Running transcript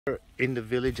In the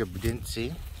village of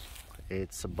Budinci.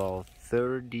 It's about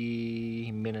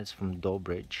 30 minutes from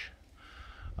Dobrich.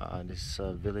 This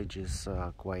village is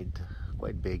quite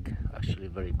big, actually a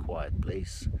very quiet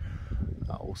place.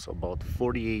 Also about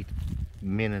 48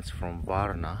 minutes from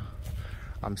Varna.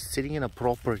 I'm sitting in a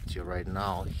property right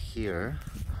now here.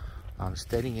 I'm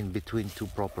standing in between two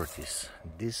properties.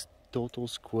 This total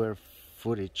square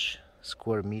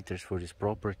meters for this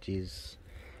property is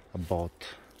about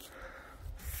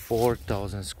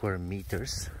 4,000 square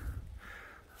meters.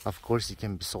 Of course, it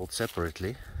can be sold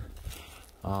separately.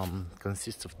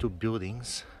 Consists of two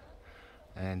buildings,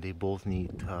 and they both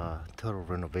need thorough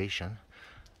renovation.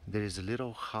 There is a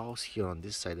little house here on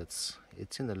this side it's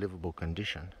in a livable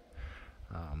condition.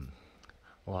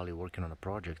 While you're working on a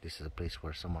project, this is a place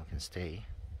where someone can stay.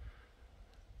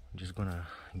 I'm just gonna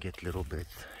get a little bit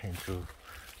into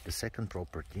the second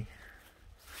property.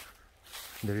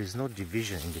 There is no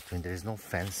division in between, there is no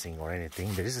fencing or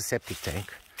anything. There is a septic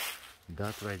tank.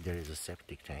 That right there is a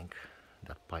septic tank,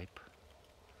 that pipe.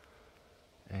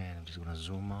 And I'm just gonna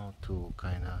zoom out to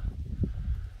kinda...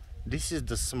 This is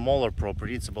the smaller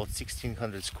property, it's about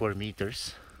 1600 square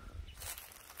meters.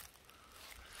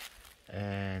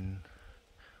 And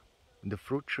the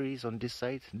fruit trees on this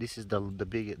side, this is the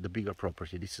bigger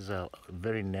property. This is a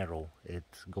very narrow, it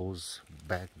goes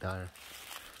back there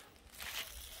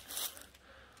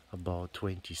about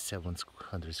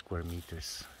 2700 square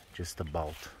meters, just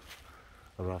about,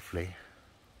 roughly.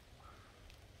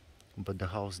 But the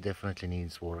house definitely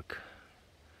needs work.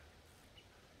 It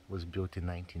was built in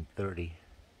 1930.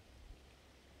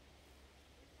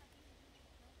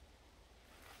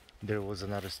 There was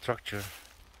another structure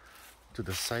to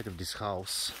the side of this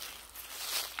house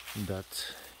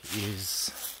that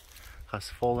has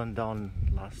fallen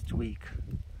down last week.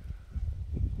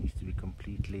 Needs to be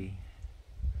completely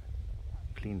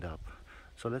cleaned up.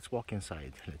 So let's walk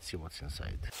inside. Let's see what's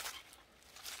inside.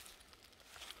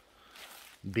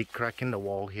 Big crack in the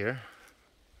wall here.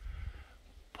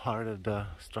 Part of the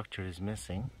structure is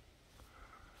missing.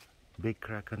 Big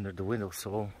crack under the window.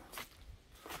 So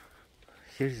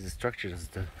here's the structure, that's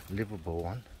the livable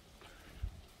one.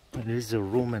 There is a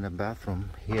room and a bathroom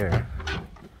here.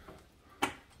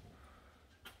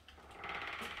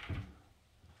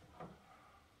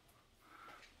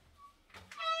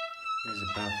 There's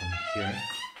a bathroom here.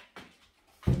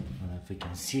 I don't know if you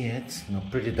can see it. No,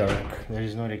 pretty dark. There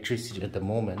is no electricity at the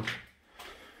moment.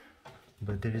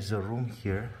 But there is a room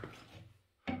here.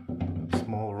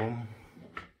 Small room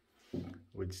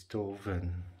with stove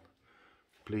and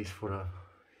place for a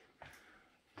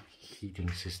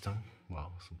heating system.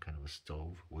 Wow, some kind of a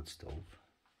stove, wood stove.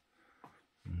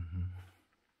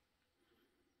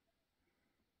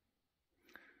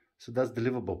 So that's the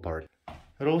livable part.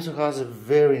 It also has a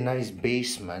very nice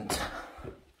basement,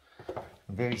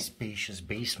 very spacious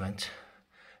basement,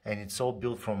 and it's all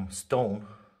built from stone.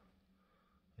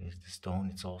 Here's the stone,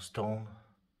 it's all stone,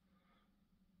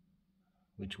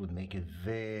 which would make it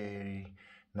very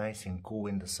nice and cool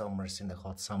in the summers, in the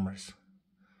hot summers.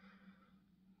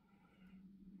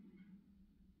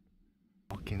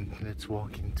 Let's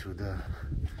walk into the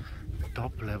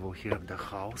top level here of the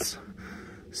house.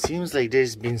 Seems like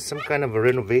there's been some kind of a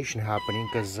renovation happening,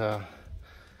 because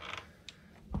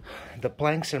the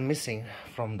planks are missing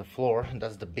from the floor.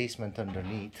 That's the basement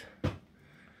underneath.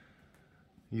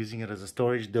 Using it as a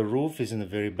storage. The roof is in a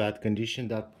very bad condition.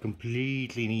 That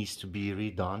completely needs to be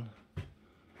redone.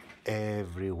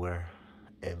 Everywhere.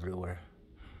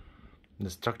 The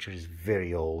structure is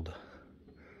very old.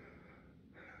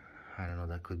 I don't know,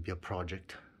 that could be a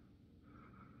project.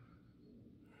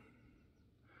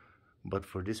 But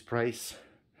for this price,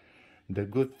 the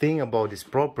good thing about this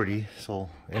property, so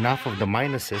enough of the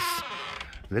minuses,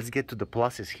 let's get to the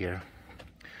pluses here.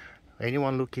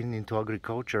 Anyone looking into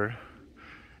agriculture,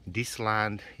 this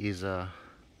land is a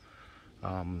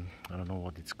I don't know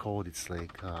what it's called. It's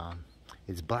like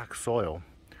it's black soil,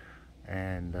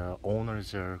 and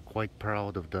owners are quite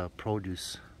proud of the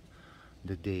produce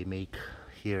that they make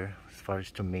here, as far as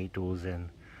tomatoes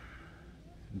and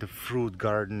the fruit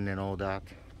garden and all that.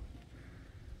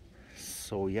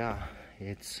 So yeah,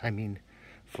 I mean,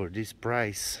 for this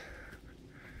price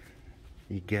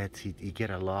you get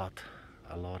a lot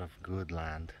of good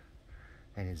land,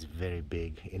 and it's very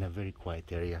big in a very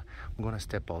quiet area. I'm gonna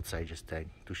step outside just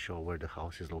to show where the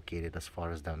house is located as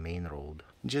far as the main road.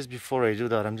 Just before I do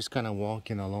that, I'm just kind of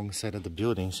walking alongside of the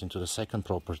buildings into the second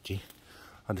property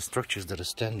and the structures that are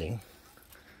standing.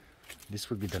 This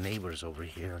would be the neighbors over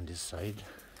here on this side.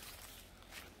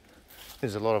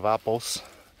 There's a lot of apples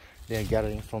they are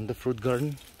gathering from the fruit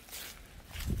garden.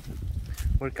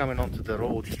 We're coming onto the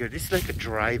road here. This is like a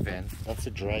drive-in. That's a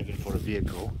drive-in for a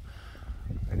vehicle.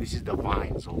 And this is the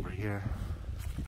vines over here.